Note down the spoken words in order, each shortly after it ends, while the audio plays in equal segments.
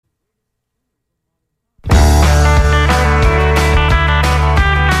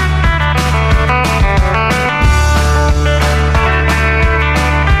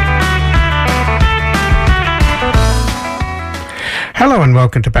and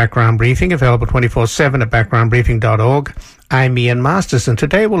welcome to Background Briefing, available 24/7 at backgroundbriefing.org. I'm Ian Masters, and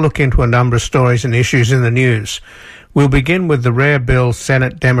today we'll look into a number of stories and issues in the news. We'll begin with the rare bill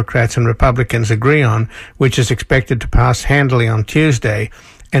Senate Democrats and Republicans agree on, which is expected to pass handily on Tuesday,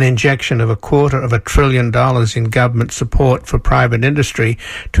 an injection of $250 billion in government support for private industry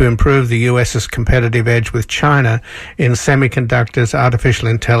to improve the U.S.'s competitive edge with China in semiconductors, artificial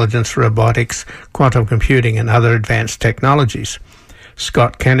intelligence, robotics, quantum computing, and other advanced technologies.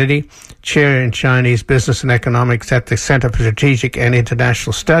 Scott Kennedy, chair in Chinese business and economics at the Center for Strategic and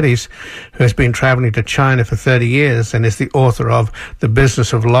International Studies, who has been traveling to China for 30 years and is the author of The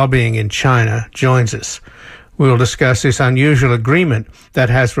Business of Lobbying in China, joins us. We will discuss this unusual agreement that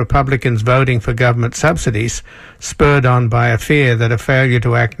has Republicans voting for government subsidies, spurred on by a fear that a failure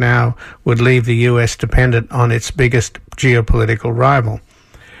to act now would leave the U.S. dependent on its biggest geopolitical rival.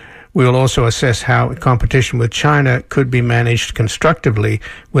 We will also assess how competition with China could be managed constructively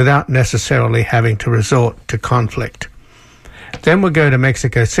without necessarily having to resort to conflict. Then we'll go to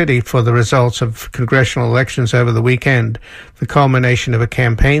Mexico City for the results of congressional elections over the weekend, the culmination of a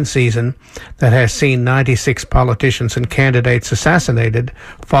campaign season that has seen 96 politicians and candidates assassinated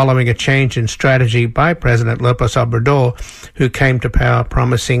following a change in strategy by President López Obrador, who came to power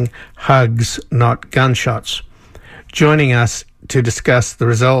promising hugs, not gunshots. Joining us to discuss the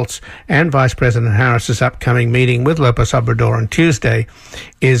results and Vice President Harris's upcoming meeting with López Obrador on Tuesday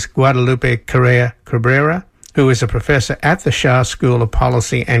is Guadalupe Correa Cabrera, who is a professor at the Shah School of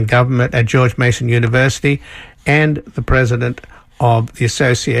Policy and Government at George Mason University and the president of the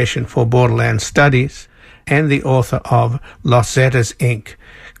Association for Borderland Studies and the author of Los Zetas, Inc.,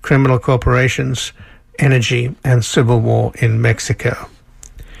 Criminal Corporations, Energy and Civil War in Mexico.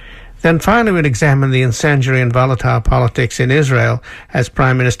 Then finally, we'll examine the incendiary and volatile politics in Israel as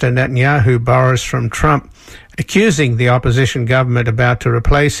Prime Minister Netanyahu borrows from Trump, accusing the opposition government about to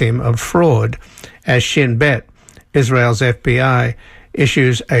replace him of fraud, as Shin Bet, Israel's FBI,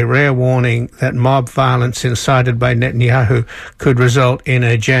 issues a rare warning that mob violence incited by Netanyahu could result in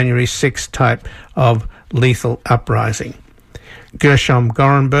a January 6th type of lethal uprising. Gershom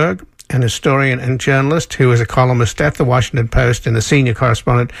Gorenberg, an historian and journalist who is a columnist at The Washington Post and a senior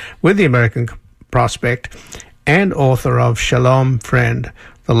correspondent with the American Prospect, and author of Shalom, Friend,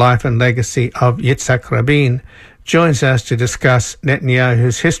 The Life and Legacy of Yitzhak Rabin, joins us to discuss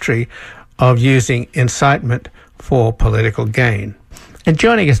Netanyahu's history of using incitement for political gain. And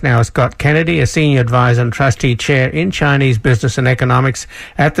joining us now is Scott Kennedy, a senior advisor and trustee chair in Chinese business and economics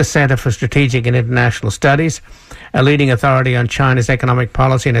at the Center for Strategic and International Studies, a leading authority on China's economic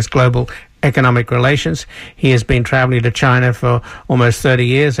policy and its global economic relations. He has been traveling to China for almost 30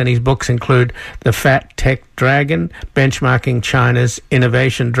 years, and his books include The Fat Tech Dragon, Benchmarking China's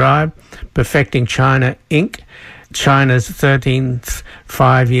Innovation Drive, Perfecting China, Inc., China's 13th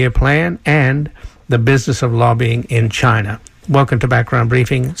Five-Year Plan, and The Business of Lobbying in China. Welcome to Background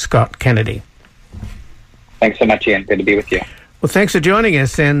Briefing, Scott Kennedy. Thanks so much, Ian. Good to be with you. Well, thanks for joining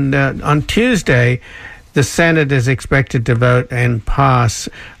us. And on Tuesday, the Senate is expected to vote and pass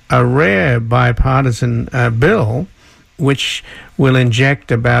a rare bipartisan bill which will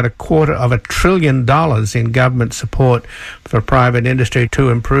inject about $250 billion in government support for private industry to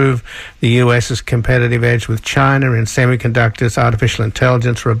improve the U.S.'s competitive edge with China in semiconductors, artificial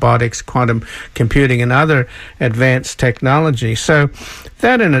intelligence, robotics, quantum computing, and other advanced technology. So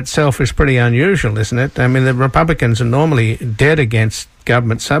that in itself is pretty unusual, isn't it? I mean, the Republicans are normally dead against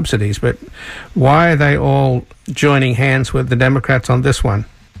government subsidies, but why are they all joining hands with the Democrats on this one?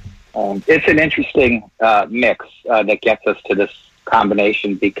 It's an interesting mix that gets us to this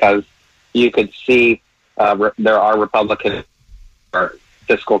combination, because you could see there are Republicans who are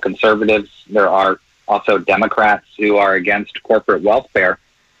fiscal conservatives. There are also Democrats who are against corporate welfare.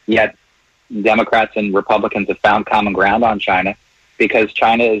 Yet Democrats and Republicans have found common ground on China, because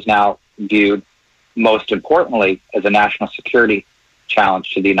China is now viewed, most importantly, as a national security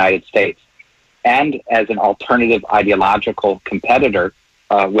challenge to the United States and as an alternative ideological competitor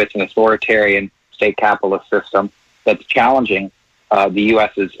with an authoritarian state capitalist system that's challenging the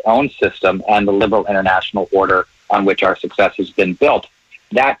U.S.'s own system and the liberal international order on which our success has been built.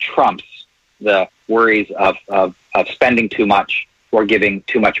 That trumps the worries of spending too much or giving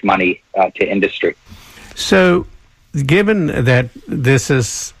too much money to industry. So, given that this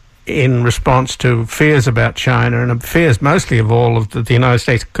is in response to fears about China, and fears mostly of all of the United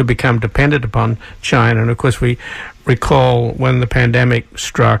States could become dependent upon China, and of course we recall when the pandemic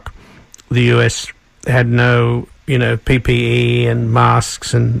struck, the U.S. had no, PPE and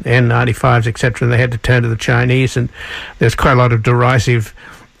masks and N95s, etc., and they had to turn to the Chinese, and there's quite a lot of derisive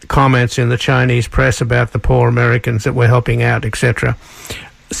comments in the Chinese press about the poor Americans that we're helping out, etc.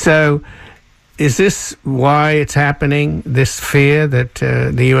 So is this why it's happening, this fear that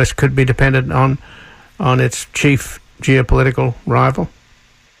the U.S. could be dependent on its chief geopolitical rival?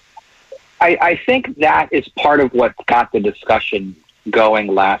 I think that is part of what got the discussion going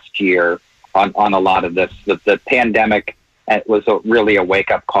last year on a lot of this. The pandemic was really a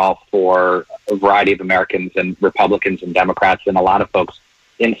wake-up call for a variety of Americans and Republicans and Democrats and a lot of folks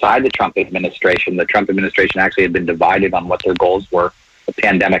inside the Trump administration. The Trump administration actually had been divided on what their goals were. The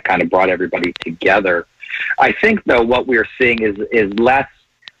pandemic kind of brought everybody together. I think, though, what we're seeing is less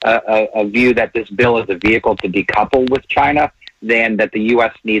a view that this bill is a vehicle to decouple with China than that the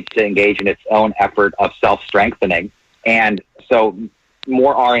U.S. needs to engage in its own effort of self-strengthening. And so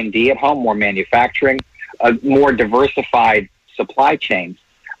more R&D at home, more manufacturing, more diversified supply chains,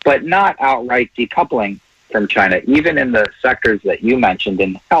 but not outright decoupling from China. Even in the sectors that you mentioned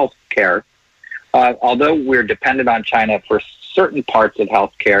in healthcare, although we're dependent on China for certain parts of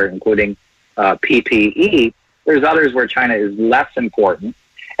healthcare, including PPE, there's others where China is less important.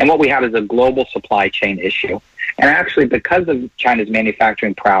 And what we have is a global supply chain issue. And actually, because of China's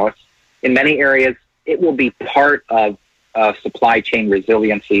manufacturing prowess, in many areas, it will be part of a supply chain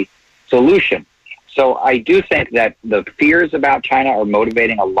resiliency solution. So I do think that the fears about China are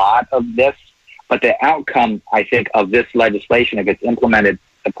motivating a lot of this, but the outcome, I think, of this legislation, if it's implemented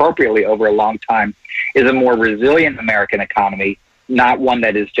appropriately over a long time, is a more resilient American economy, not one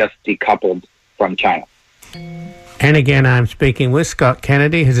that is just decoupled from China. And again, I'm speaking with Scott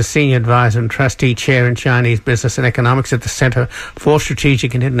Kennedy, who's a senior advisor and trustee chair in Chinese business and economics at the Center for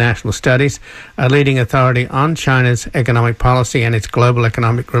Strategic and International Studies, a leading authority on China's economic policy and its global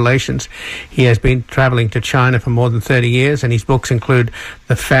economic relations. He has been traveling to China for more than 30 years, and his books include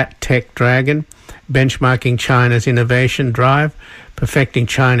The Fat Tech Dragon, Benchmarking China's Innovation Drive, Perfecting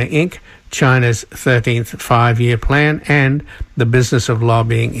China Inc., China's 13th Five-Year Plan, and The Business of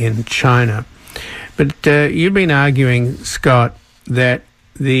Lobbying in China. But you've been arguing, Scott, that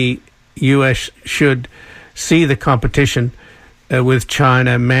the U.S. should see the competition with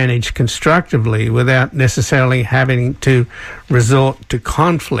China managed constructively without necessarily having to resort to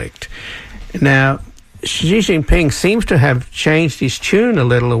conflict. Now, Xi Jinping seems to have changed his tune a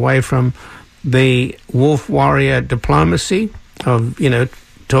little away from the wolf warrior diplomacy of,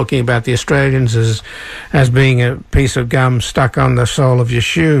 talking about the Australians as being a piece of gum stuck on the sole of your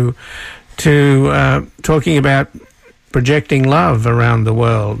shoe, to talking about projecting love around the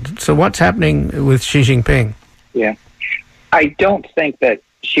world. So what's happening with Xi Jinping? Yeah. I don't think that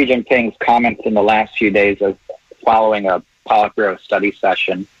Xi Jinping's comments in the last few days of following a Politburo study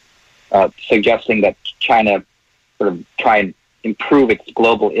session suggesting that China sort of try and improve its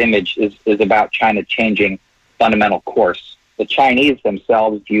global image is about China changing fundamental course. The Chinese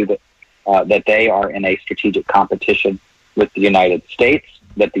themselves view that they are in a strategic competition with the United States,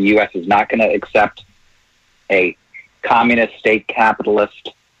 that the U.S. is not going to accept a communist state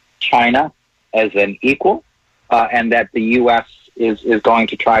capitalist China as an equal, and that the U.S. is going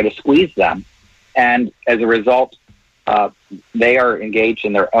to try to squeeze them. And as a result, they are engaged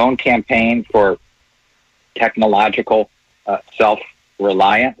in their own campaign for technological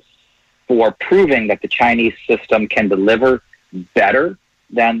self-reliance, for proving that the Chinese system can deliver better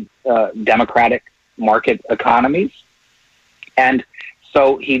than democratic market economies. And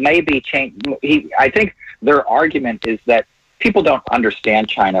so he may be changed. I think their argument is that people don't understand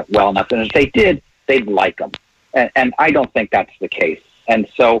China well enough, and if they did, they'd like them. And I don't think that's the case. And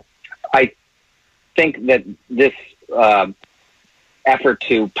so I think that this effort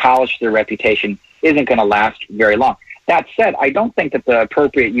to polish their reputation isn't going to last very long. That said, I don't think that the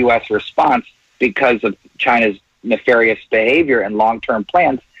appropriate U.S. response, because of China's nefarious behavior and long-term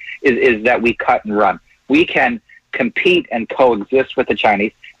plans, is that we cut and run. We can compete and coexist with the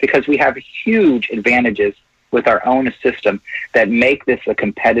Chinese because we have huge advantages with our own system that make this a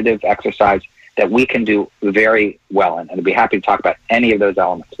competitive exercise that we can do very well in. And I'd be happy to talk about any of those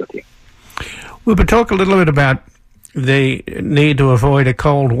elements with you. Well, but talk a little bit about the need to avoid a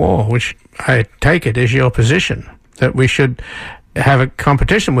Cold War, which I take it is your position, that we should have a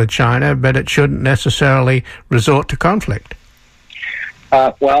competition with China, but it shouldn't necessarily resort to conflict.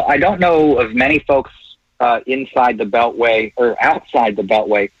 Well, I don't know of many folks inside the Beltway or outside the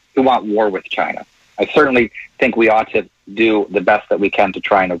Beltway who want war with China. I certainly think we ought to do the best that we can to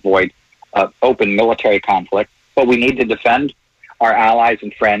try and avoid open military conflict, but we need to defend our allies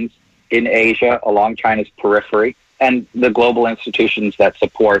and friends in Asia along China's periphery and the global institutions that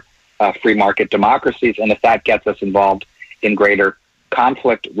support free market democracies. And if that gets us involved in greater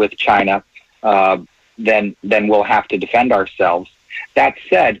conflict with China, then we'll have to defend ourselves. That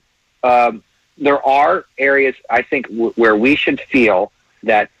said, there are areas, I think, where we should feel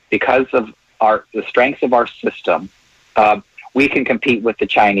that because of the strengths of our system, we can compete with the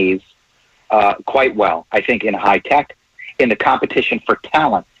Chinese quite well. I think in high tech, in the competition for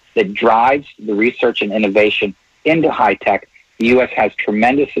talent that drives the research and innovation into high tech, the U.S. has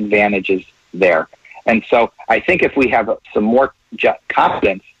tremendous advantages there. And so I think if we have some more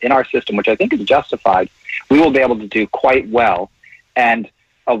confidence in our system, which I think is justified, we will be able to do quite well and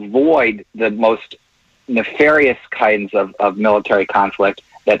avoid the most nefarious kinds of military conflict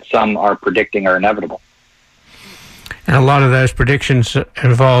that some are predicting are inevitable. And a lot of those predictions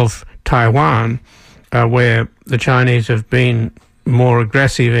involve Taiwan, where the Chinese have been more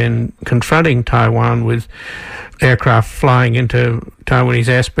aggressive in confronting Taiwan with aircraft flying into Taiwanese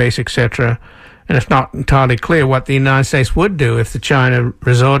airspace, etc. And it's not entirely clear what the United States would do if the China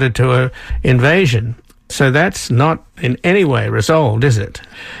resorted to an invasion. So that's not in any way resolved, is it?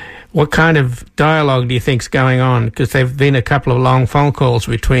 What kind of dialogue do you think is going on? Because there have been a couple of long phone calls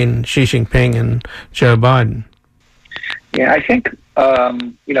between Xi Jinping and Joe Biden. Yeah, I think,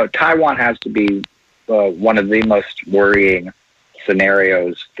 Taiwan has to be one of the most worrying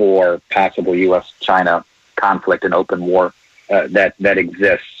scenarios for possible U.S.-China conflict and open war that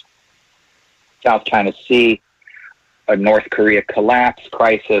exists. South China Sea, a North Korea collapse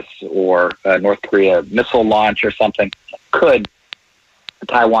crisis, or a North Korea missile launch or something, the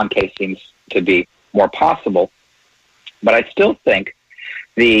Taiwan case seems to be more possible. But I still think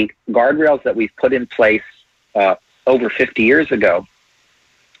the guardrails that we've put in place over 50 years ago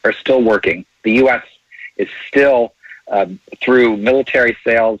are still working. The U.S. is still, through military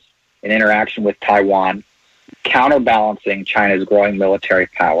sales and interaction with Taiwan, counterbalancing China's growing military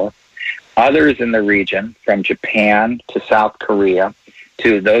power. Others in the region, from Japan to South Korea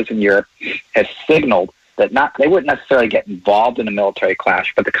to those in Europe, have signaled that they wouldn't necessarily get involved in a military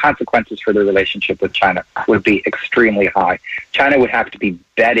clash, but the consequences for their relationship with China would be extremely high. China would have to be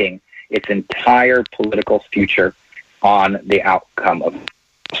betting its entire political future on the outcome of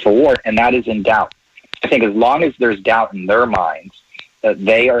the war, and that is in doubt. I think as long as there's doubt in their minds that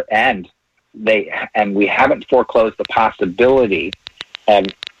and we haven't foreclosed the possibility of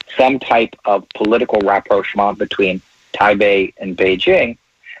some type of political rapprochement between Taipei and Beijing,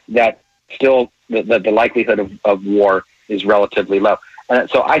 that still the likelihood of war is relatively low. And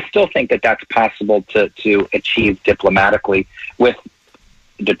so I still think that that's possible to achieve diplomatically with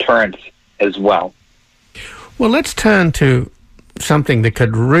deterrence as well. Well, let's turn to something that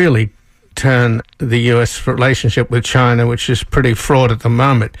could really turn the U.S. relationship with China, which is pretty fraught at the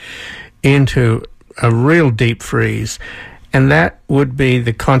moment, into a real deep freeze. And that would be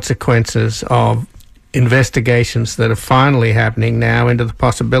the consequences of investigations that are finally happening now into the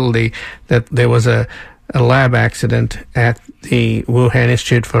possibility that there was a lab accident at the Wuhan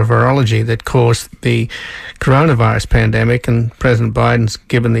Institute for Virology that caused the coronavirus pandemic, and President Biden's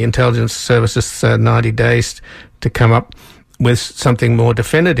given the intelligence services 90 days to come up with something more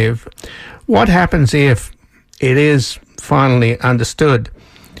definitive. What happens if it is finally understood,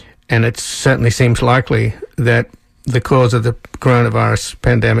 and it certainly seems likely, that the cause of the coronavirus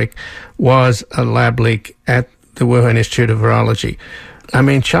pandemic was a lab leak at the Wuhan Institute of Virology? I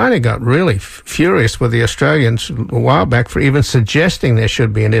mean, China got really furious with the Australians a while back for even suggesting there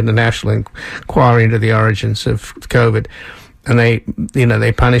should be an international inquiry into the origins of COVID. And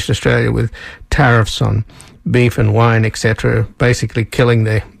they punished Australia with tariffs on beef and wine, etc., basically killing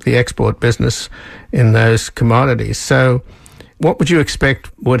the export business in those commodities. So what would you expect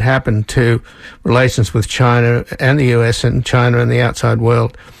would happen to relations with China and the US and China and the outside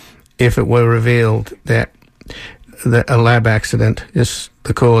world if it were revealed that a lab accident is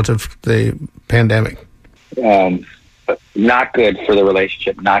the cause of the pandemic? Not good for the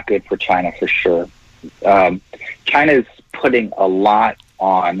relationship, not good for China for sure. China's putting a lot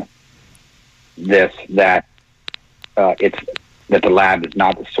on this, that the lab is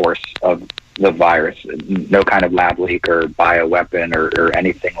not the source of the virus, no kind of lab leak or bioweapon or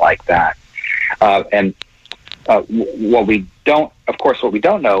anything like that. What we don't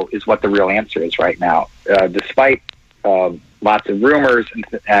know is what the real answer is right now. Despite lots of rumors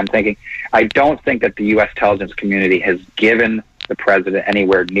and thinking, I don't think that the U.S. intelligence community has given the president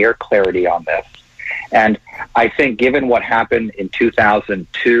anywhere near clarity on this. And I think given what happened in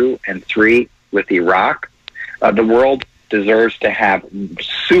 2002 and 2003 with Iraq, the world deserves to have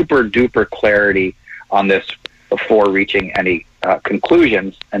super duper clarity on this before reaching any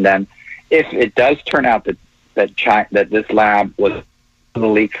conclusions. And then if it does turn out that this lab was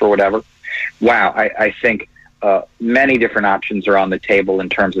leaked for whatever, wow, I think many different options are on the table in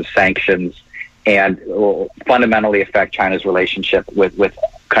terms of sanctions and will fundamentally affect China's relationship with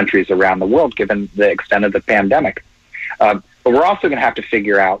countries around the world, given the extent of the pandemic. But we're also going to have to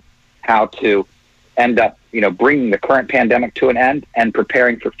figure out how to end up, bringing the current pandemic to an end and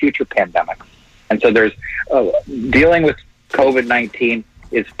preparing for future pandemics. And so there's dealing with COVID-19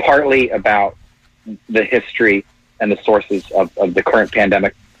 is partly about the history and the sources of the current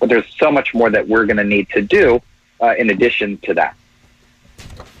pandemic, but there's so much more that we're going to need to do in addition to that.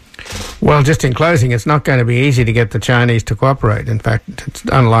 Well, just in closing, it's not going to be easy to get the Chinese to cooperate. In fact, it's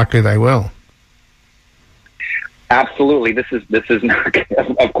unlikely they will. Absolutely. This is not,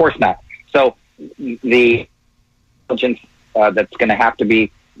 of course not. So the intelligence that's going to have to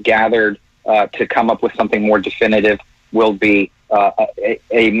be gathered to come up with something more definitive will be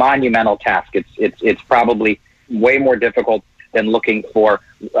a monumental task. It's probably way more difficult than looking for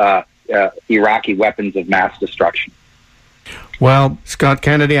Iraqi weapons of mass destruction. Well, Scott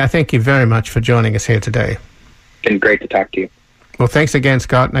Kennedy, I thank you very much for joining us here today. It's been great to talk to you. Well, thanks again,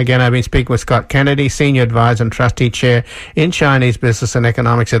 Scott. And again, I've been speaking with Scott Kennedy, Senior Advisor and Trustee Chair in Chinese Business and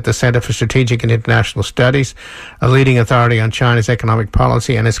Economics at the Center for Strategic and International Studies, a leading authority on China's economic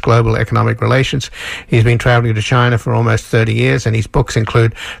policy and its global economic relations. He's been traveling to China for almost 30 years, and his books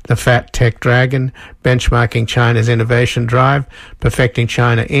include The Fat Tech Dragon, Benchmarking China's Innovation Drive, Perfecting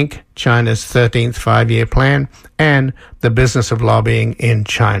China, Inc., China's 13th Five-Year Plan, and The Business of Lobbying in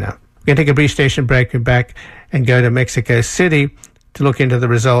China. We're going to take a brief station break. We're back and go to Mexico City to look into the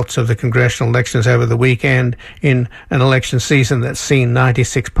results of the congressional elections over the weekend in an election season that's seen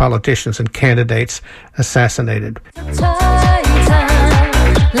 96 politicians and candidates assassinated.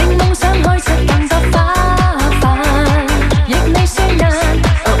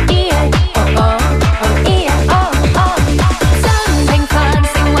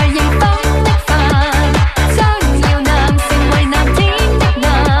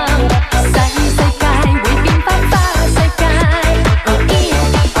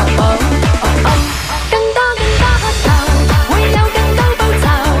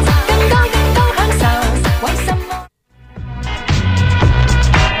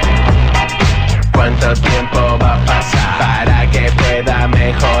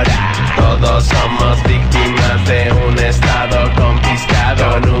 Todos somos víctimas de un estado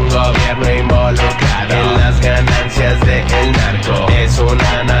confiscado, con un gobierno involucrado en las ganancias del narco. Es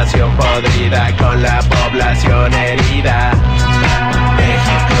una nación podrida con la población herida.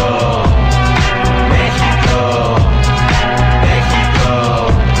 México, México, México,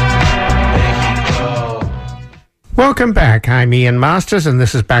 México. Welcome back. I'm Ian Masters, and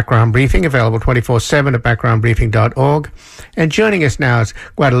this is Background Briefing, available 24/7 at backgroundbriefing.org. And joining us now is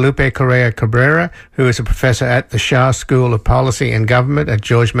Guadalupe Correa Cabrera, who is a professor at the Shah School of Policy and Government at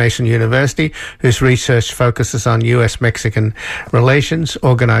George Mason University, whose research focuses on U.S.-Mexican relations,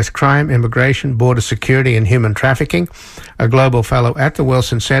 organized crime, immigration, border security, and human trafficking. A global fellow at the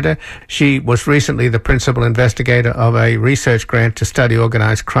Wilson Center, she was recently the principal investigator of a research grant to study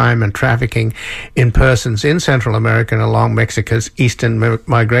organized crime and trafficking in persons in Central America and along Mexico's eastern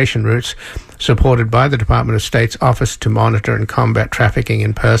migration routes, supported by the Department of State's Office to Monitor and Combat Trafficking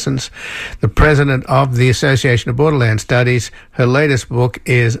in Persons. The president of the Association of Borderland Studies, her latest book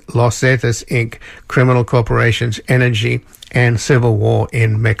is Los Zetas, Inc., Criminal Corporations, Energy, and Civil War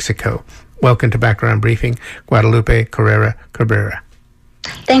in Mexico. Welcome to Background Briefing, Guadalupe Correa Cabrera.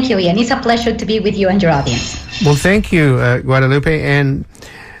 Thank you, Ian. It's a pleasure to be with you and your audience. Well, thank you, Guadalupe. And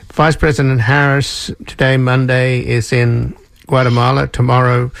Vice President Harris, today, Monday, is in Guatemala.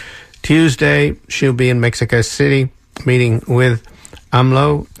 Tomorrow, Tuesday, she'll be in Mexico City meeting with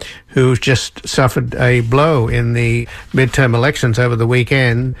AMLO, who's just suffered a blow in the midterm elections over the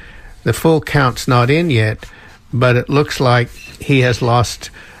weekend. The full count's not in yet, but it looks like he has lost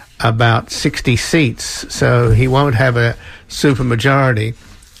about 60 seats, so he won't have a supermajority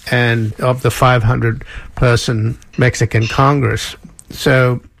and of the 500-person Mexican Congress.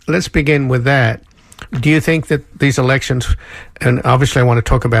 So let's begin with that. Do you think that these elections, and obviously I want to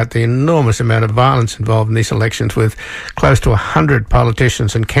talk about the enormous amount of violence involved in these elections with close to 100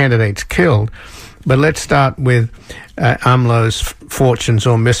 politicians and candidates killed, but let's start with AMLO's fortunes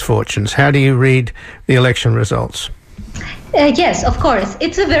or misfortunes. How do you read the election results? Yes, of course.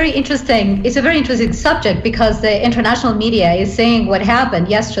 It's a very interesting subject because the international media is saying what happened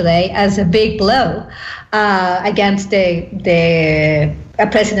yesterday as a big blow against the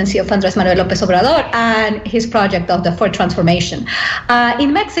presidency of Andrés Manuel López Obrador and his project of the Fourth Transformation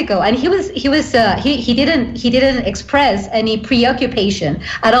in Mexico. And he didn't express any preoccupation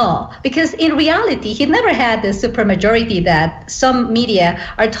at all, because in reality he never had the supermajority that some media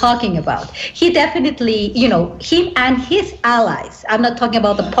are talking about. He definitely, him and his allies, I'm not talking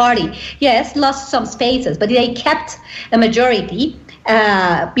about the party, yes, lost some spaces, but they kept a majority,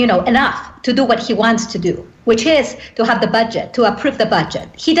 enough to do what he wants to do, which is to have the budget, to approve the budget.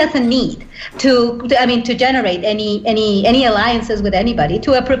 He doesn't need to generate any alliances with anybody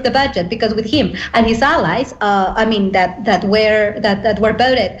to approve the budget, because with him and his allies, that were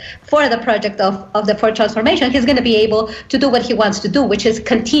voted for the project of the Fourth Transformation, he's going to be able to do what he wants to do, which is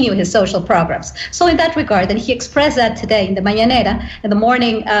continue his social programs. So in that regard, and he expressed that today in the Mañanera, in the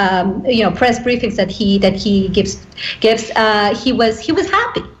morning, press briefings that he gives, he was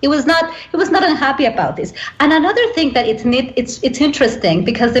happy. He was not unhappy about this. And another thing that it's interesting,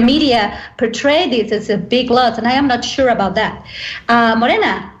 because the media portrayed this as a big loss, and I am not sure about that.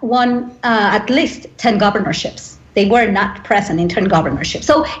 Morena won at least 10 governorships. They were not present in 10 governorships.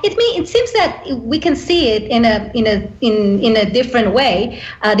 So it seems that we can see it in a different way,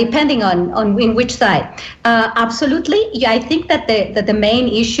 depending on in which side. Absolutely, yeah. I think that the main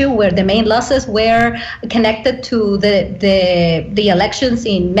issue, where the main losses were connected to the elections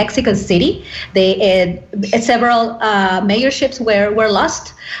in Mexico City. Several mayorships were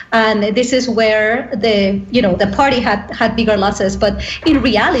lost, and this is where the party had bigger losses. But in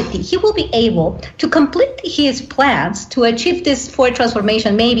reality, he will be able to complete his plans to achieve this Fourth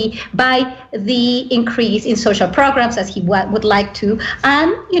Transformation, maybe by the increase in social programs, as he would like to.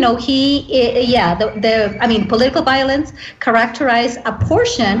 And political violence characterized a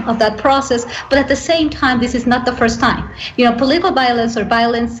portion of that process, but at the same time, this is not the first time. Political violence or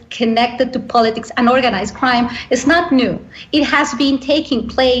violence connected to politics and organized crime is not new. It has been taking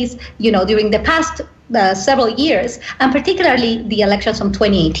place, during the past several years, and particularly the elections of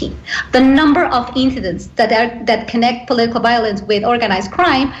 2018. The number of incidents that connect political violence with organized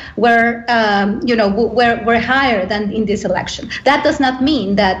crime were higher than in this election. That does not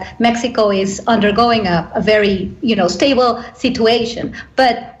mean that Mexico is undergoing a very stable situation,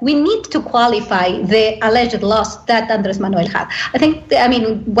 but we need to qualify the alleged loss that Andrés Manuel had. I think,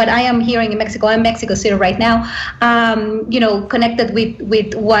 what I am hearing in Mexico, I'm in Mexico City right now, connected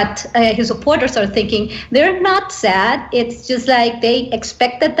with what his supporters are thinking. They're not sad. It's just like they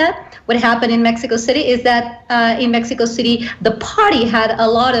expected that. What happened in Mexico City is that in Mexico City, the party had a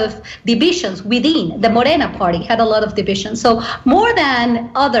lot of divisions within. The Morena party had a lot of divisions. So more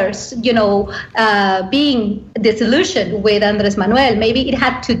than others, being disillusioned with Andrés Manuel, maybe it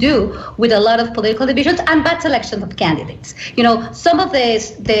had to do with a lot of political divisions and bad selection of candidates. Some of the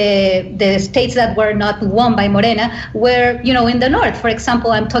states that were not won by Morena were, in the north. For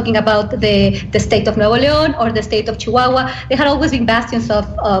example, I'm talking about the state of Nuevo León or the state of Chihuahua. They had always been bastions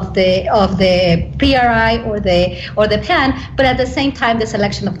of the PRI or the PAN, but at the same time, the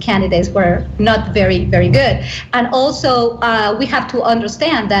selection of candidates were not very, very good. And also, we have to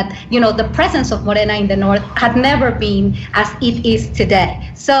understand that the presence of Morena in the north had never been as it is today.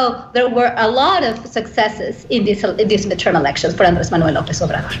 So there were a lot of successes in these midterm elections for Andrés Manuel López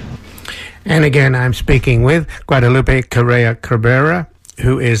Obrador. And again, I'm speaking with Guadalupe Correa Cabrera,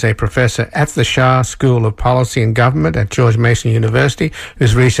 who is a professor at the Shah School of Policy and Government at George Mason University,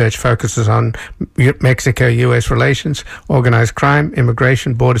 whose research focuses on Mexico-U.S. relations, organized crime,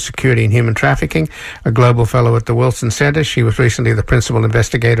 immigration, border security, and human trafficking. A global fellow at the Wilson Center, she was recently the principal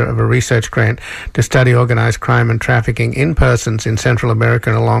investigator of a research grant to study organized crime and trafficking in persons in Central America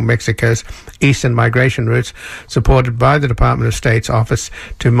and along Mexico's eastern migration routes, supported by the Department of State's Office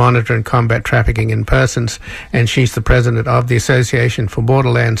to Monitor and Combat Trafficking in Persons. And she's the president of the Association for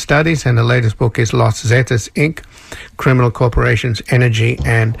Borderland Studies, and the latest book is Los Zetas, Inc., Criminal Corporations, Energy,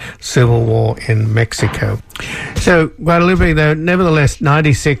 and Civil War in Mexico. So, Guadalupe, though, nevertheless,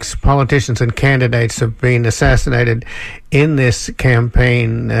 96 politicians and candidates have been assassinated in this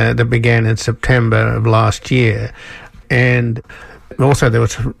campaign that began in September of last year. And also, there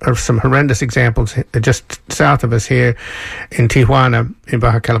was some horrendous examples just south of us here in Tijuana, in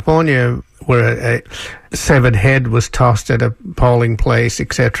Baja California, where a severed head was tossed at a polling place,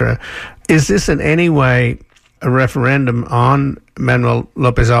 etc. Is this in any way a referendum on Manuel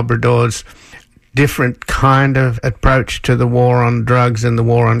López Obrador's different kind of approach to the war on drugs and the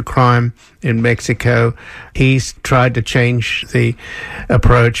war on crime in Mexico? He's tried to change the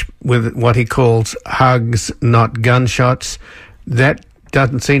approach with what he calls hugs, not gunshots. That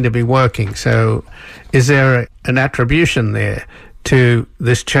doesn't seem to be working. So is there an attribution there to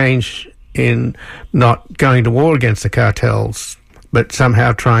this change in not going to war against the cartels but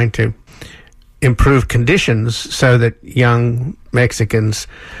somehow trying to improve conditions so that young Mexicans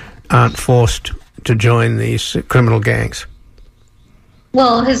aren't forced to join these criminal gangs?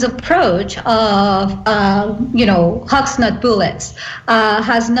 Well, his approach of, hawks not bullets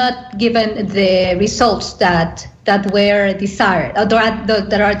has not given the results that were desired, or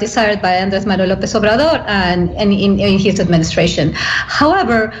that are desired by Andrés Manuel López Obrador and in his administration.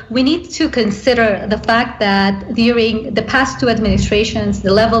 However, we need to consider the fact that during the past two administrations,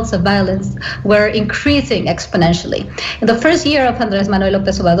 the levels of violence were increasing exponentially. In the first year of Andrés Manuel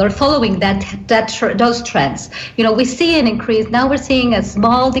López Obrador, following those trends, we see an increase. Now we're seeing a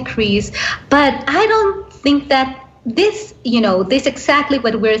small decrease, but I don't think that this exactly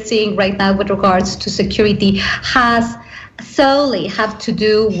what we're seeing right now with regards to security has solely have to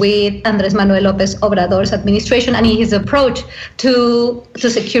do with Andrés Manuel López Obrador's administration and his approach to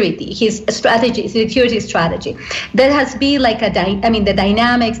security, his strategy, security strategy. There has been like the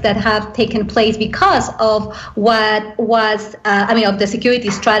dynamics that have taken place because of what was, of the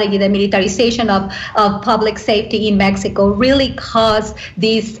security strategy, the militarization of public safety in Mexico really caused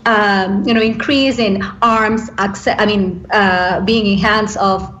this, increase in arms, being in hands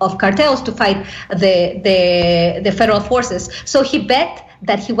of cartels to fight the federal forces. So he bet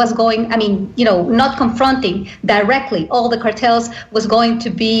that he was going, not confronting directly all the cartels was going to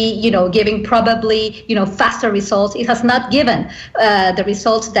be, giving probably, faster results. It has not given the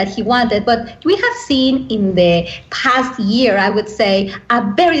results that he wanted. But we have seen in the past year, I would say,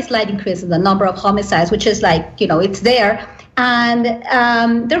 a very slight increase in the number of homicides, which is like, it's there. And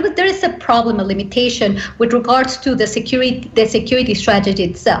there is a problem, a limitation with regards to the security strategy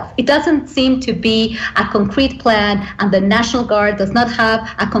itself. It doesn't seem to be a concrete plan, and the National Guard does not have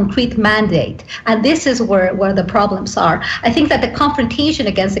a concrete mandate. And this is where the problems are. I think that the confrontation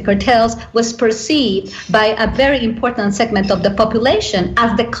against the cartels was perceived by a very important segment of the population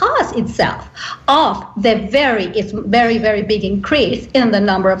as the cause itself of the very, very big increase in the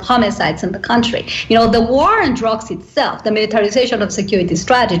number of homicides in the country. The war on drugs itself, the militarization of security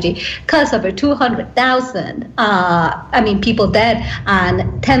strategy, caused over 200,000 people dead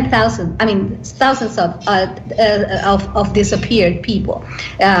and 10,000, thousands of disappeared people,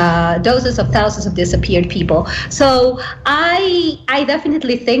 dozens of thousands of disappeared people. So I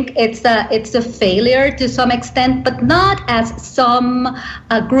definitely think it's a failure to some extent, but not as some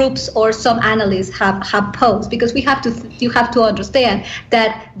groups or some analysts have posed, because you have to understand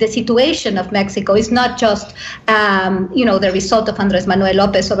that the situation of Mexico is not just the result of Andrés Manuel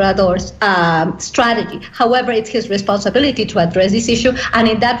López Obrador's strategy. However, it's his responsibility to address this issue, and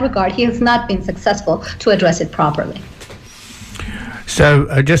in that regard, he has not been successful to address it properly. So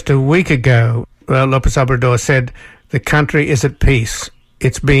just a week ago, López Obrador said the country is at peace.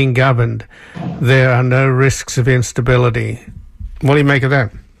 It's being governed. There are no risks of instability. What do you make of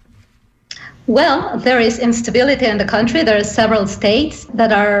that? Well, there is instability in the country. There are several states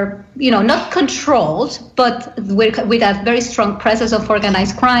that are, not controlled, but with a very strong presence of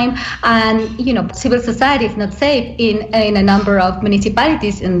organized crime, and civil society is not safe in a number of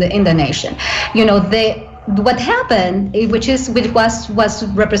municipalities in the nation. What happened, which was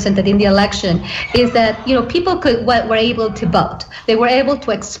represented in the election, is that people were able to vote. They were able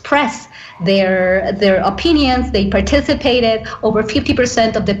to express their opinions. They participated. Over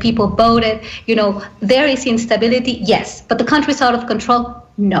 50% of the people voted. There is instability, yes, but the country is out of control.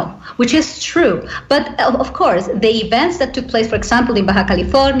 No, which is true. But of course, the events that took place, for example, in Baja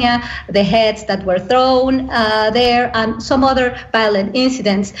California, the heads that were thrown there, and some other violent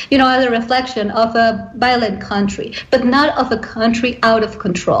incidents, are the reflection of a violent country, but not of a country out of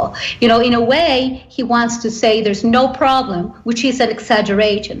control. In a way, he wants to say there's no problem, which is an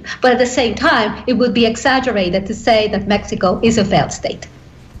exaggeration. But at the same time, it would be exaggerated to say that Mexico is a failed state.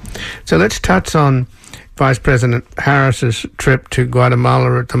 So let's touch on Vice President Harris's trip to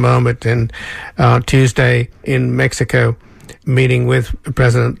Guatemala at the moment, and Tuesday in Mexico, meeting with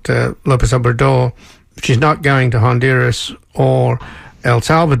President López Obrador. She's not going to Honduras or El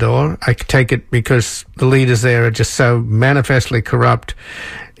Salvador. I take it because the leaders there are just so manifestly corrupt.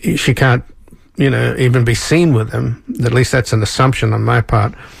 She can't, even be seen with them. At least that's an assumption on my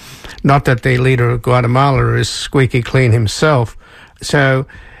part. Not that the leader of Guatemala is squeaky clean himself. So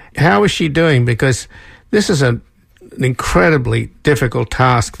how is she doing? Because this is an incredibly difficult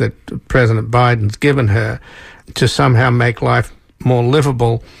task that President Biden's given her, to somehow make life more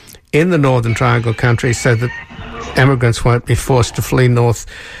livable in the Northern Triangle countries so that immigrants won't be forced to flee north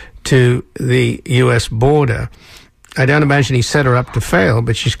to the U.S. border. I don't imagine he set her up to fail,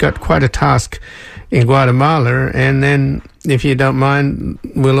 but she's got quite a task in Guatemala. And then, if you don't mind,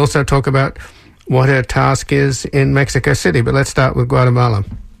 we'll also talk about what her task is in Mexico City. But let's start with Guatemala.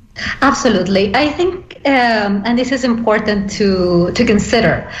 Absolutely. I think, and this is important to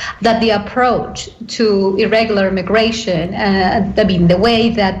consider, that the approach to irregular migration, the way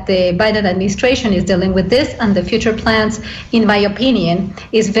that the Biden administration is dealing with this and the future plans, in my opinion,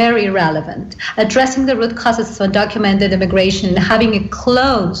 is very relevant. Addressing the root causes of undocumented immigration, having a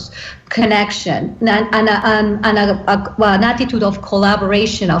close connection and an attitude of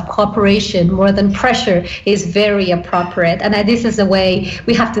collaboration, of cooperation, more than pressure, is very appropriate. And this is the way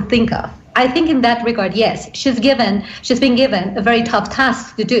we have to think of. I think in that regard, yes, she's been given a very tough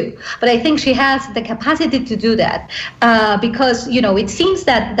task to do, but I think she has the capacity to do that because, it seems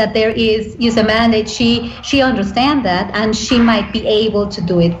that there is a mandate. She understands that, and she might be able to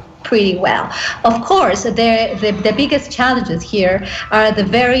do it pretty well. Of course, the biggest challenges here are the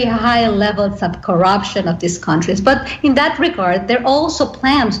very high levels of corruption of these countries. But in that regard, there are also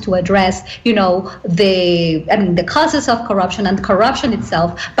plans to address, the causes of corruption and corruption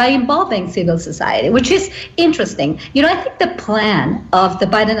itself by involving civil society, which is interesting. I think the plan of the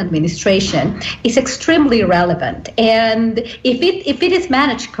Biden administration is extremely relevant, and if it is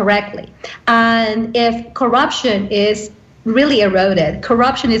managed correctly, and if corruption is really eroded,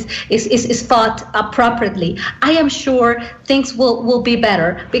 corruption is fought appropriately, I am sure things will be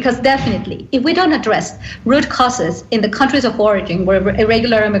better, because definitely if we don't address root causes in the countries of origin where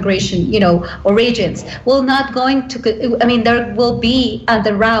irregular immigration origins, will not going to, there will be on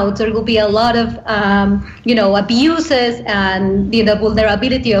the routes, there will be a lot of abuses, and the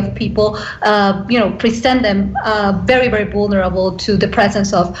vulnerability of people present them very, very vulnerable to the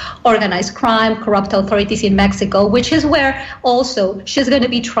presence of organized crime, corrupt authorities in Mexico, which is where also she's going to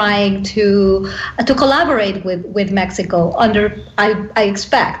be trying to collaborate with Mexico under, I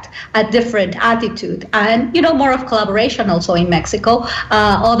expect, a different attitude, and more of collaboration also in Mexico,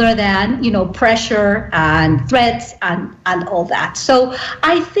 other than pressure and threats and all that. So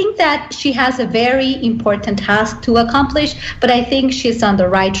I think that she has a very important task to accomplish, but I think she's on the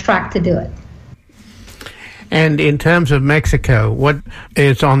right track to do it. And in terms of Mexico, what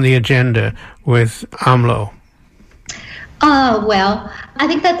is on the agenda with AMLO? Well, I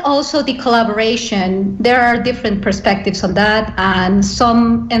think that also the collaboration, there are different perspectives on that, and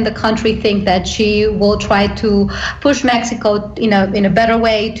some in the country think that she will try to push Mexico in a better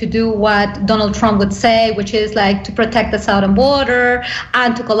way to do what Donald Trump would say, which is like to protect the southern border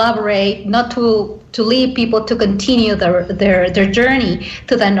and to collaborate, not to leave people to continue their journey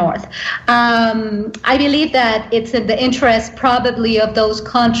to the north. I believe that it's in the interest probably of those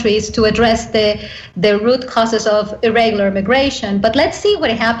countries to address the root causes of irregular immigration, but let's see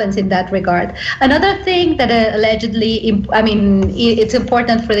what happens in that regard. Another thing that allegedly, it's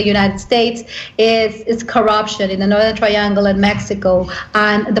important for the United States is corruption in the Northern Triangle and Mexico,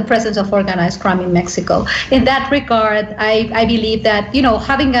 and the presence of organized crime in Mexico. In that regard, I believe that,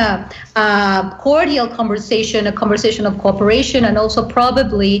 having a cordial conversation, a conversation of cooperation, and also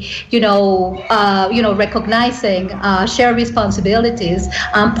probably, recognizing shared responsibilities,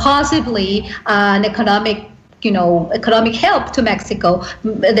 possibly an economic help to Mexico.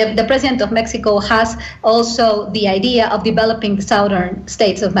 The president of Mexico has also the idea of developing the southern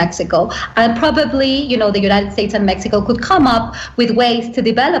states of Mexico. And probably, the United States and Mexico could come up with ways to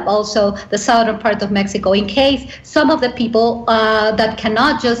develop also the southern part of Mexico, in case some of the people that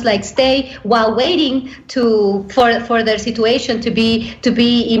cannot just stay while waiting for their situation to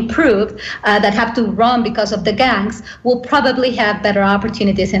be improved, that have to run because of the gangs, will probably have better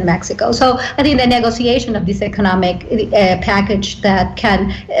opportunities in Mexico. So I think the negotiation of this economic package that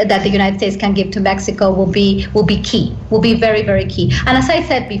the United States can give to Mexico will be key, will be very, very key. And as I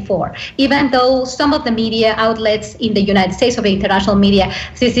said before, even though some of the media outlets in the United States, or the international media,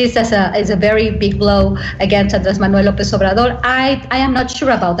 sees this as a very big blow against Andrés Manuel López Obrador, I am not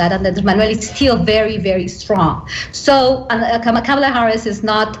sure about that, and Andrés Manuel is still very, very strong. So Kamala Harris is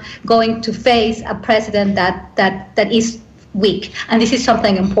not going to face a president that is weak, and this is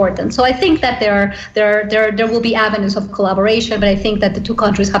something important. So I think that there will be avenues of collaboration, but I think that the two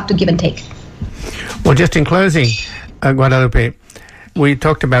countries have to give and take. Well, just in closing, Guadalupe, we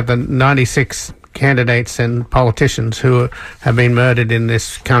talked about the 96 candidates and politicians who have been murdered in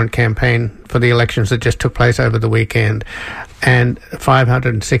this current campaign for the elections that just took place over the weekend, and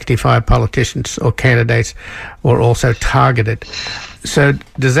 565 politicians or candidates were also targeted. So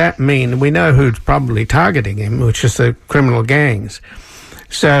does that mean, we know who's probably targeting him, which is the criminal gangs.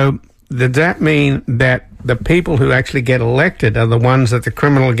 So does that mean that the people who actually get elected are the ones that the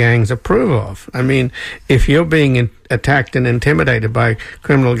criminal gangs approve of? I mean, if you're being attacked and intimidated by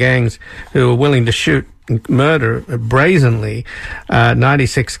criminal gangs who are willing to shoot murder brazenly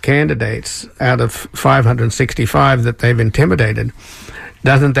 96 candidates out of 565 that they've intimidated,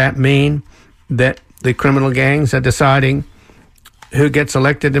 doesn't that mean that the criminal gangs are deciding who gets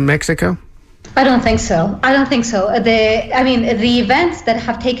elected in Mexico? I don't think so. The events that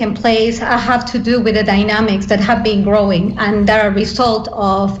have taken place have to do with the dynamics that have been growing and that are a result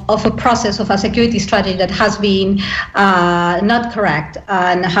of a process of a security strategy that has been not correct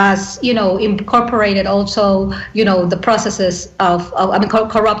and has, incorporated also, the processes of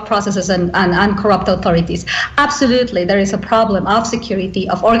corrupt processes and corrupt authorities. Absolutely, there is a problem of security,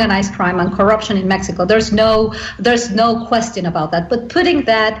 of organized crime and corruption in Mexico. There's no question about that. But putting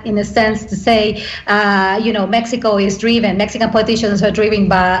that in a sense to say, Mexican politicians are driven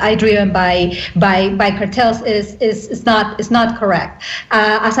by cartels is not correct.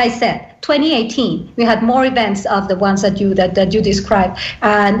 As I said, 2018, we had more events of the ones that you described,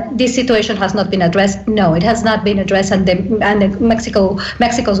 and this situation has not been addressed. No, it has not been addressed, and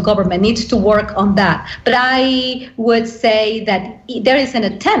Mexico's government needs to work on that. But I would say that there is an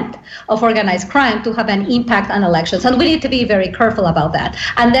attempt of organized crime to have an impact on elections, and we need to be very careful about that.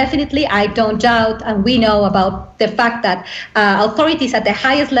 And definitely, I don't doubt, and we know about the fact that authorities at the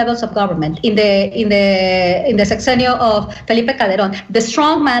highest levels of government in the sexenio of Felipe Calderón, the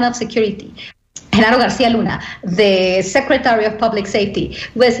strong man of security, Genaro Garcia Luna, the Secretary of Public Safety,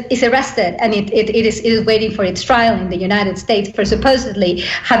 is arrested, and it is waiting for its trial in the United States for supposedly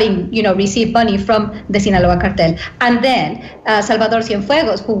having received money from the Sinaloa cartel. And then Salvador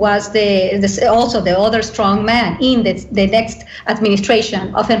Cienfuegos, who was also the other strong man in the next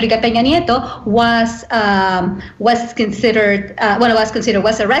administration of Enrique Peña Nieto, was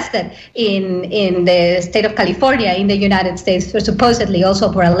arrested in the state of California in the United States for supposedly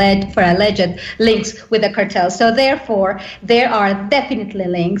also for alleged links with the cartel. So therefore, there are definitely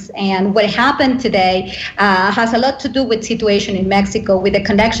links. And what happened today has a lot to do with situation in Mexico, with the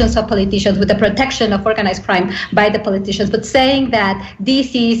connections of politicians, with the protection of organized crime by the politicians. But saying that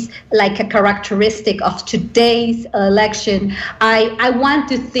this is like a characteristic of today's election, I want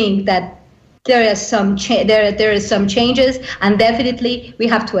to think that there is some changes, and definitely we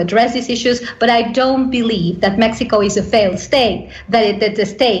have to address these issues. But I don't believe that Mexico is a failed state, that the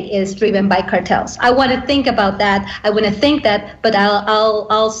state is driven by cartels. I want to think about that. I want to think that, but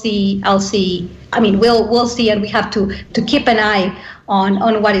I'll see. I mean, we'll see, and we have to keep an eye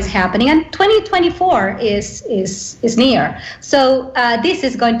on what is happening. And 2024 is near, so this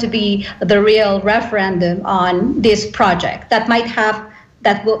is going to be the real referendum on this project that might have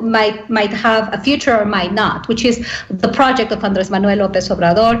a future or might not, which is the project of Andrés Manuel López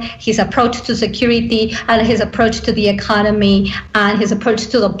Obrador, his approach to security and his approach to the economy and his approach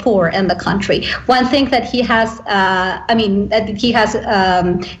to the poor in the country. One thing that he has,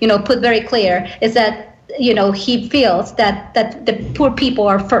 put very clear is that he feels that the poor people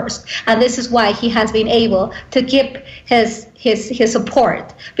are first, and this is why he has been able to keep his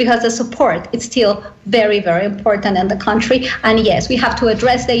support, because the support is still very, very important in the country. And yes, we have to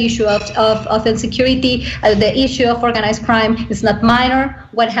address the issue of insecurity. The issue of organized crime is not minor.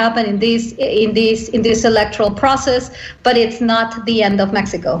 What happened in this electoral process, but it's not the end of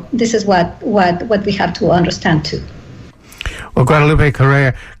Mexico. This is what we have to understand too. Well, Guadalupe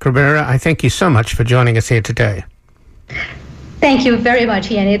Correa Cabrera, I thank you so much for joining us here today. Thank you very much,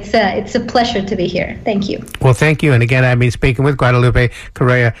 Ian. It's a pleasure to be here. Thank you. Well, thank you. And again, I've been speaking with Guadalupe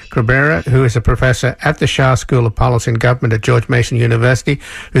Correa Cabrera, who is a professor at the Shah School of Policy and Government at George Mason University,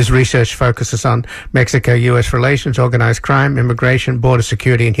 whose research focuses on Mexico-U.S. relations, organized crime, immigration, border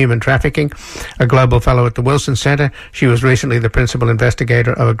security, and human trafficking. A global fellow at the Wilson Center, she was recently the principal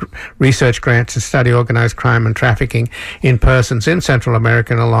investigator of a research grant to study organized crime and trafficking in persons in Central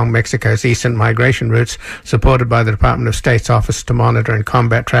America and along Mexico's eastern migration routes, supported by the Department of State's Office to Monitor and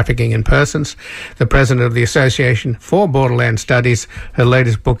Combat Trafficking in Persons. The president of the Association for Borderland Studies. Her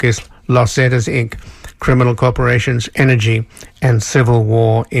latest book is Los Zetas, Inc., Criminal Corporations, Energy, and Civil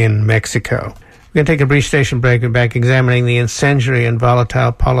War in Mexico. We're going to take a brief station break and back examining the incendiary and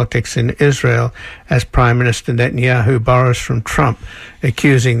volatile politics in Israel as Prime Minister Netanyahu borrows from Trump,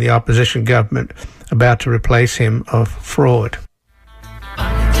 accusing the opposition government about to replace him of fraud.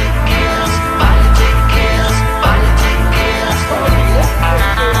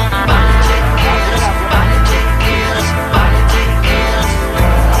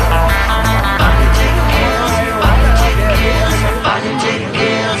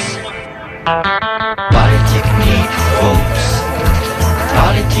 Politics needs hopes.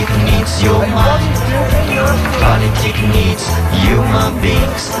 Politics needs your mind. Politics needs human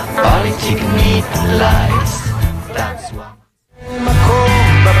beings. Politics needs lives. That's why.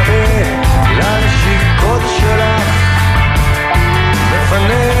 שלך,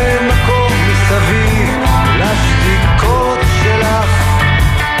 מפנה מקום מסביב לשתיקות שלך,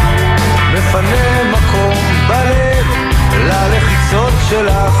 מפנה מקום בלב ללחיצות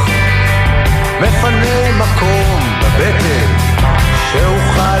שלך, מפנה מקום בבטן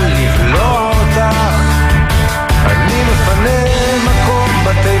שאוכל לבלוע אותך, אני מפנה מקום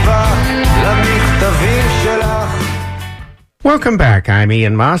בתיבה למכתבים שלך. Welcome back. I'm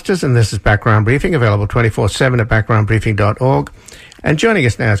Ian Masters, and this is Background Briefing, available 24/7 at backgroundbriefing.org. And joining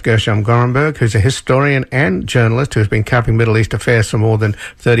us now is Gershom Gorenberg, who's a historian and journalist who's been covering Middle East affairs for more than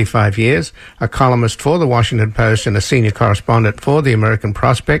 35 years, a columnist for The Washington Post and a senior correspondent for The American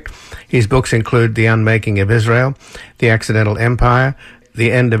Prospect. His books include The Unmaking of Israel, The Accidental Empire,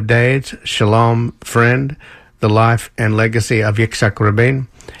 The End of Days, Shalom, Friend, The Life and Legacy of Yitzhak Rabin,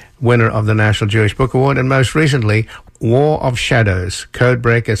 winner of the National Jewish Book Award, and most recently, War of Shadows,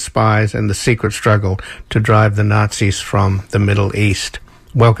 Codebreakers, Spies, and the Secret Struggle to Drive the Nazis from the Middle East.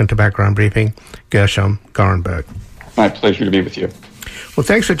 Welcome to Background Briefing, Gershom Gorenberg. My pleasure to be with you. Well,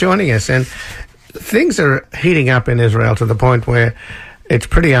 thanks for joining us. And things are heating up in Israel to the point where it's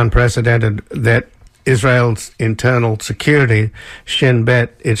pretty unprecedented that Israel's internal security, Shin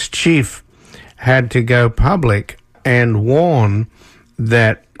Bet, its chief, had to go public and warn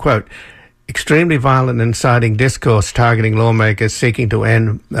that, quote, extremely violent and inciting discourse targeting lawmakers seeking to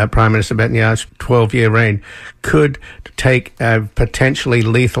end Prime Minister Netanyahu's 12-year reign could take a potentially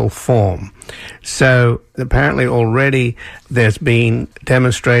lethal form. So apparently already there's been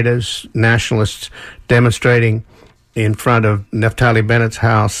demonstrators, nationalists demonstrating in front of Naftali Bennett's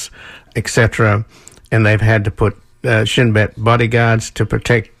house, etc., and they've had to put Shin Bet bodyguards to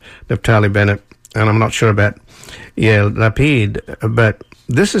protect Naftali Bennett. And I'm not sure about Yair Lapid, but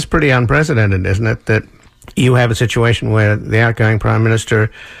this is pretty unprecedented, isn't it, that you have a situation where the outgoing Prime Minister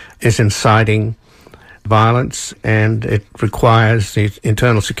is inciting violence and it requires the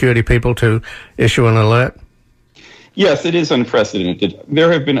internal security people to issue an alert? Yes, it is unprecedented.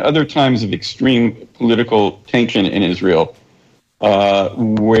 There have been other times of extreme political tension in Israel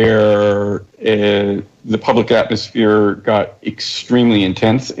where the public atmosphere got extremely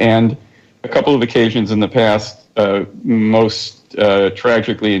intense, and a couple of occasions in the past, most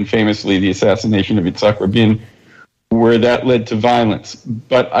tragically and famously, the assassination of Yitzhak Rabin, where that led to violence.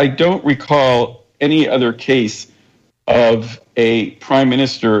 But I don't recall any other case of a prime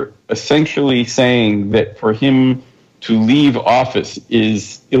minister essentially saying that for him to leave office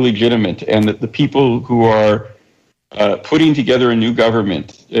is illegitimate and that the people who are putting together a new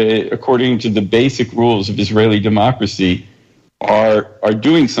government, according to the basic rules of Israeli democracy, are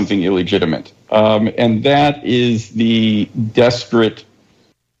doing something illegitimate. And that is the desperate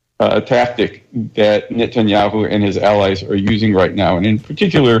tactic that Netanyahu and his allies are using right now. And in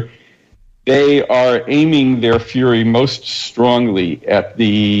particular, they are aiming their fury most strongly at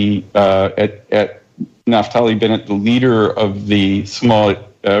the at Naftali Bennett, the leader of the small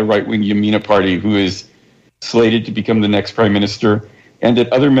right-wing Yamina party, who is slated to become the next prime minister, and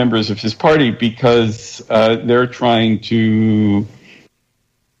at other members of his party, because they're trying to,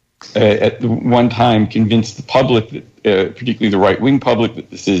 at one time, convince the public, particularly the right-wing public,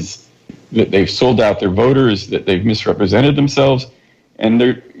 that they've sold out their voters, that they've misrepresented themselves, and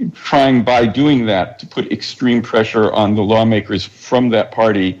they're trying, by doing that, to put extreme pressure on the lawmakers from that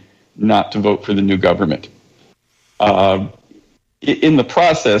party not to vote for the new government. In the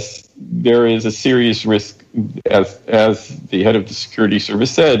process, there is a serious risk, as the head of the security service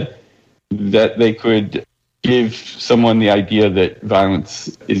said, that they could give someone the idea that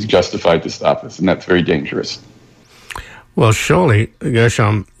violence is justified to stop this, and that's very dangerous. Well, surely,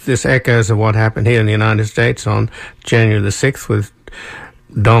 Gershom, this echoes of what happened here in the United States on January the 6th with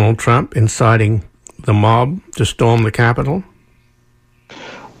Donald Trump inciting the mob to storm the Capitol.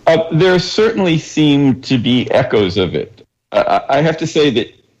 There certainly seem to be echoes of it. I have to say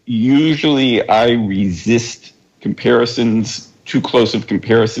that usually I resist comparisons, too close of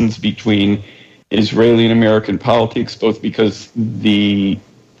comparisons between Israeli and American politics, both because the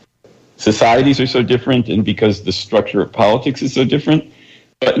societies are so different and because the structure of politics is so different.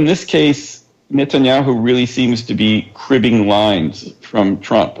 But in this case, Netanyahu really seems to be cribbing lines from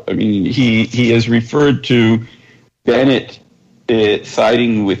Trump. I mean, he has referred to Bennett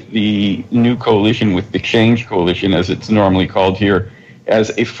siding with the new coalition, with the Change Coalition, as it's normally called here, as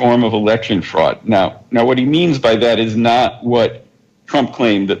a form of election fraud. Now, what he means by that is not what Trump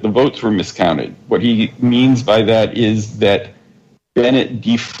claimed, that the votes were miscounted. What he means by that is that Bennett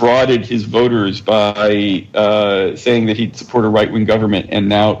defrauded his voters by saying that he'd support a right-wing government and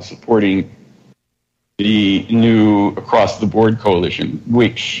now supporting the new across-the-board coalition,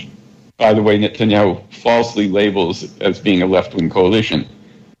 which by the way, Netanyahu falsely labels as being a left-wing coalition.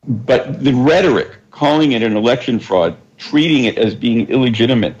 But the rhetoric, calling it an election fraud, treating it as being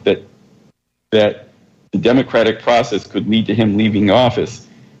illegitimate, that the democratic process could lead to him leaving office,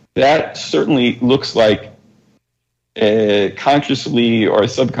 that certainly looks like consciously or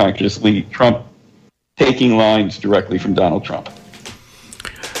subconsciously Trump taking lines directly from Donald Trump.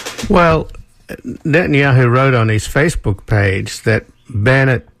 Well, Netanyahu wrote on his Facebook page that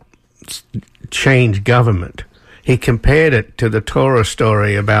Bennett changed government. He compared it to the Torah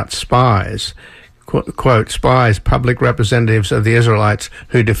story about spies, quote, spies, public representatives of the Israelites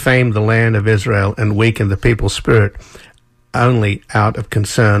who defamed the land of Israel and weakened the people's spirit only out of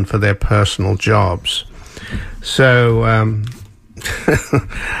concern for their personal jobs. So,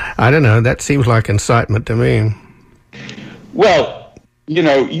 I don't know, that seems like incitement to me. Well, you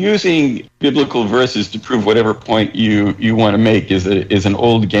know, using biblical verses to prove whatever point you want to make is an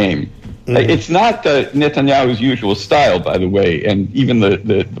old game. It's not Netanyahu's usual style, by the way, and even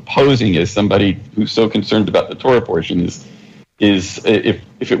the posing as somebody who's so concerned about the Torah portion is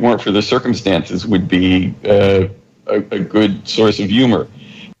if it weren't for the circumstances, would be a good source of humor.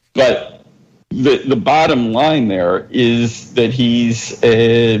 But the bottom line there is that he's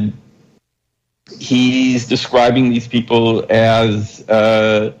describing these people as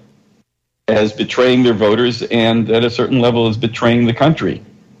betraying their voters, and at a certain level as betraying the country.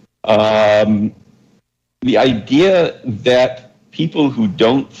 The idea that people who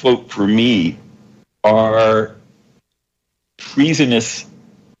don't vote for me are treasonous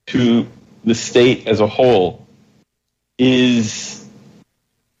to the state as a whole is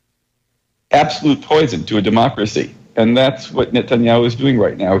absolute poison to a democracy. And that's what Netanyahu is doing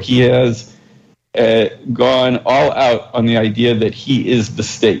right now. He has gone all out on the idea that he is the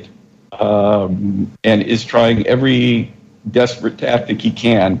state, and is trying every desperate tactic he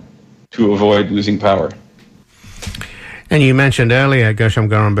can to avoid losing power. And you mentioned earlier, Gershom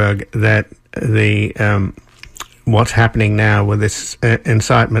Gorenberg, that the what's happening now with this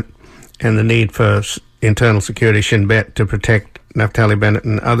incitement and the need for internal security, Shin Bet, to protect Naftali Bennett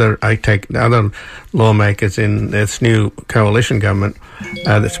and other lawmakers in this new coalition government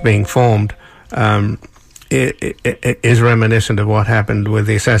that's being formed, it is reminiscent of what happened with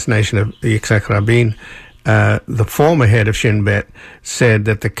the assassination of Yitzhak Rabin. The former head of Shin Bet said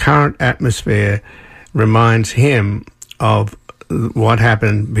that the current atmosphere reminds him of what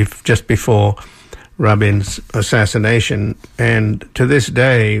happened just before Rabin's assassination. And to this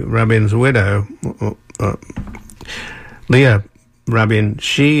day, Rabin's widow, Leah Rabin,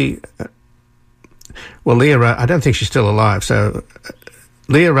 I don't think she's still alive. So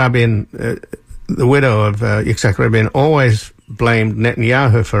Leah Rabin, the widow of Yitzhak Rabin, always blamed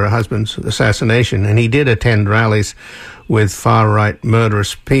Netanyahu for her husband's assassination, and he did attend rallies with far-right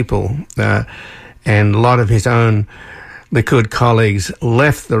murderous people, and a lot of his own Likud colleagues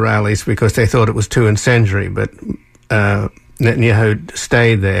left the rallies because they thought it was too incendiary, but Netanyahu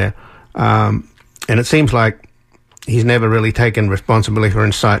stayed there, and it seems like he's never really taken responsibility for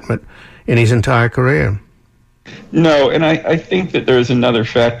incitement in his entire career. No, and I think that there's another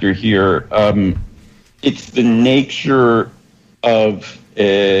factor here. It's the nature of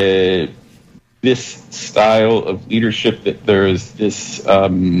this style of leadership, that there is this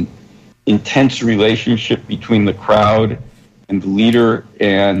intense relationship between the crowd and the leader,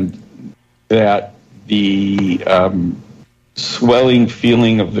 and that the swelling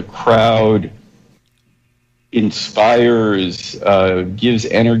feeling of the crowd inspires, gives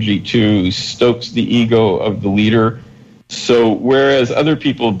energy to, stokes the ego of the leader. So whereas other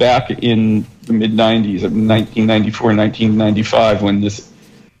people back in the mid-90s, of 1994, 1995,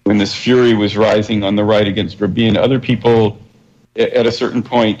 when this fury was rising on the right against Rabin, other people at a certain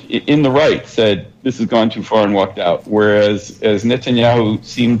point in the right said, this has gone too far, and walked out. Whereas Netanyahu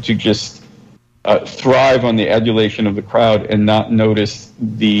seemed to just thrive on the adulation of the crowd and not notice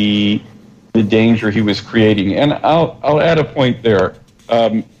the danger he was creating. And I'll add a point there.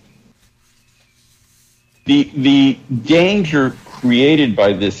 The danger created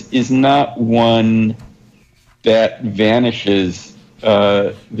by this is not one that vanishes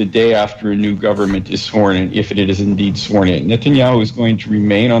the day after a new government is sworn in, if it is indeed sworn in. Netanyahu is going to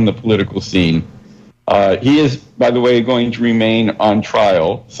remain on the political scene. He is, by the way, going to remain on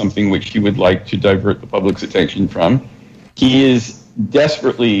trial, something which he would like to divert the public's attention from. He is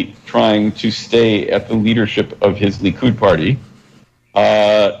desperately trying to stay at the leadership of his Likud party.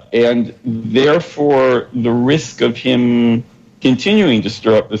 And therefore, the risk of him continuing to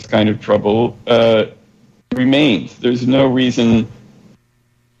stir up this kind of trouble remains. There's no reason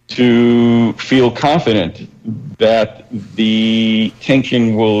to feel confident that the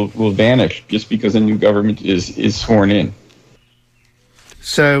tension will vanish just because a new government is sworn in.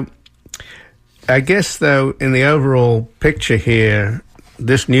 So, I guess, though, in the overall picture here,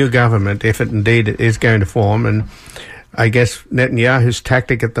 this new government, if it indeed is going to form, and I guess Netanyahu's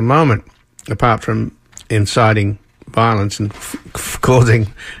tactic at the moment, apart from inciting violence and causing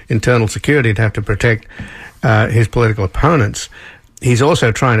internal security to have to protect his political opponents, he's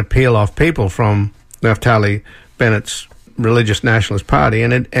also trying to peel off people from Naftali Bennett's religious nationalist party,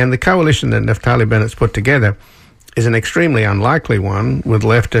 and the coalition that Naftali Bennett's put together is an extremely unlikely one, with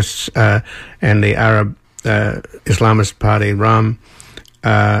leftists and the Arab Islamist party Ram,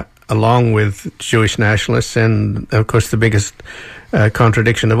 along with Jewish nationalists, and of course the biggest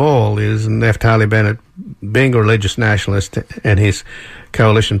contradiction of all is Naftali Bennett being a religious nationalist and his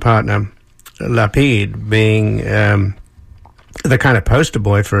coalition partner Lapid being the kind of poster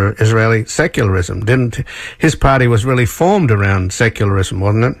boy for Israeli secularism. His party was really formed around secularism,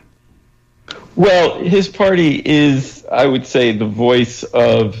 wasn't it? Well, his party is, I would say, the voice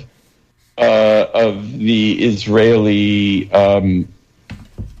of the Israeli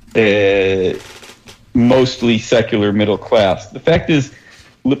mostly secular middle class. The fact is,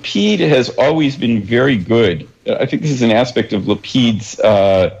 Lapid has always been very good. I think this is an aspect of Lapid's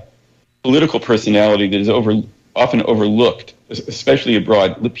political personality that is often overlooked, especially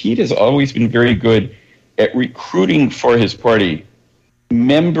abroad. Lapid has always been very good at recruiting for his party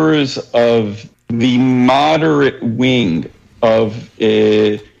members of the moderate wing of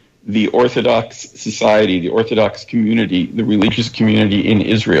the Orthodox society, the Orthodox community, the religious community in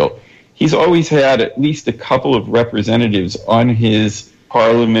Israel. He's always had at least a couple of representatives on his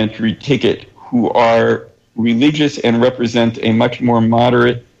parliamentary ticket who are religious and represent a much more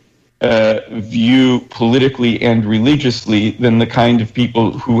moderate view politically and religiously than the kind of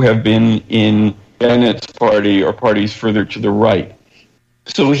people who have been in Bennett's party or parties further to the right.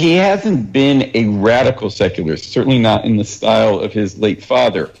 So he hasn't been a radical secularist, certainly not in the style of his late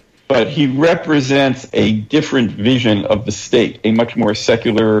father, but he represents a different vision of the state, a much more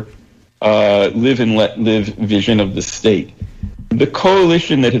secular live and let live vision of the state. The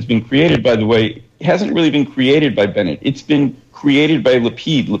coalition that has been created, by the way, hasn't really been created by Bennett. It's been created by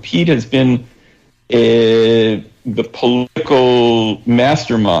Lapid. Lapid has been the political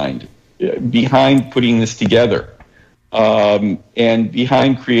mastermind behind putting this together. And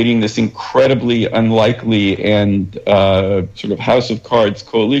behind creating this incredibly unlikely and sort of House of Cards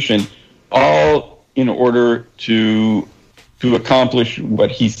coalition, all in order to accomplish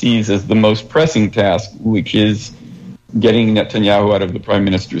what he sees as the most pressing task, which is getting Netanyahu out of the prime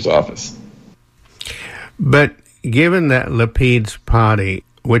minister's office. But given that Lapid's party,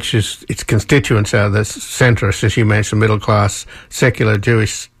 which is its constituents are the centrists, as you mentioned, middle-class, secular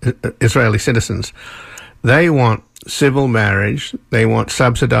Jewish Israeli citizens, they want civil marriage, they want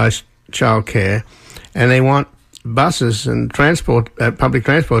subsidized childcare, and they want buses and transport, public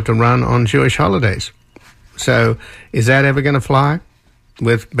transport, to run on Jewish holidays. So is that ever going to fly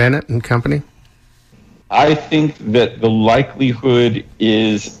with Bennett and company? I think that the likelihood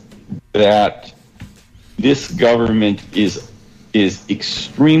is that this government is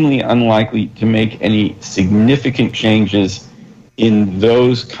extremely unlikely to make any significant changes in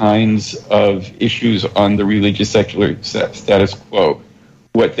those kinds of issues on the religious secular status quo.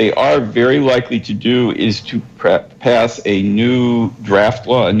 What they are very likely to do is to pass a new draft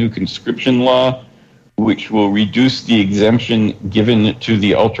law, a new conscription law, which will reduce the exemption given to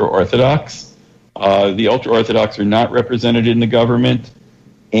the ultra-Orthodox. The ultra-Orthodox are not represented in the government,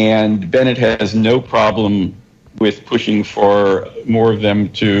 and Bennett has no problem with pushing for more of them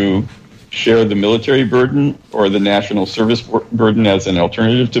to share the military burden or the national service burden as an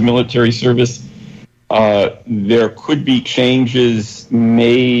alternative to military service. There could be changes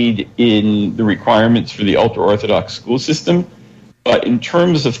made in the requirements for the ultra-Orthodox school system, but in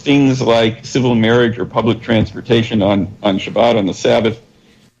terms of things like civil marriage or public transportation on Shabbat, on the Sabbath,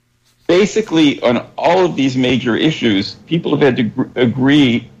 basically on all of these major issues, people have had to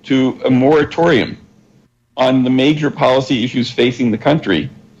agree to a moratorium on the major policy issues facing the country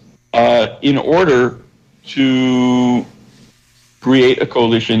in order to create a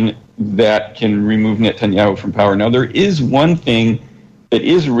coalition that can remove Netanyahu from power. Now, there is one thing that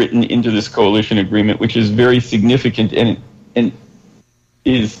is written into this coalition agreement, which is very significant and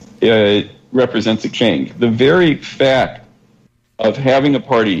is represents a change. The very fact of having a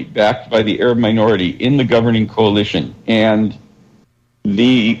party backed by the Arab minority in the governing coalition and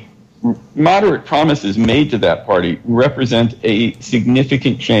the moderate promises made to that party represent a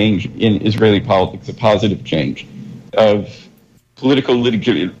significant change in Israeli politics, a positive change of political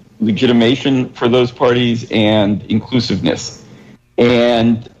legitimation for those parties and inclusiveness.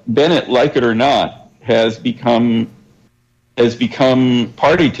 And Bennett, like it or not, has become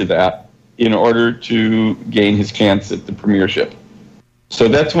party to that in order to gain his chance at the premiership. So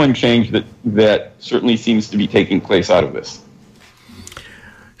that's one change that certainly seems to be taking place out of this.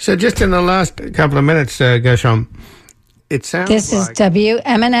 So just in the last couple of minutes, Gershom, it sounds this like is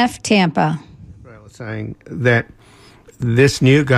WMNF Tampa. Israel is saying that this new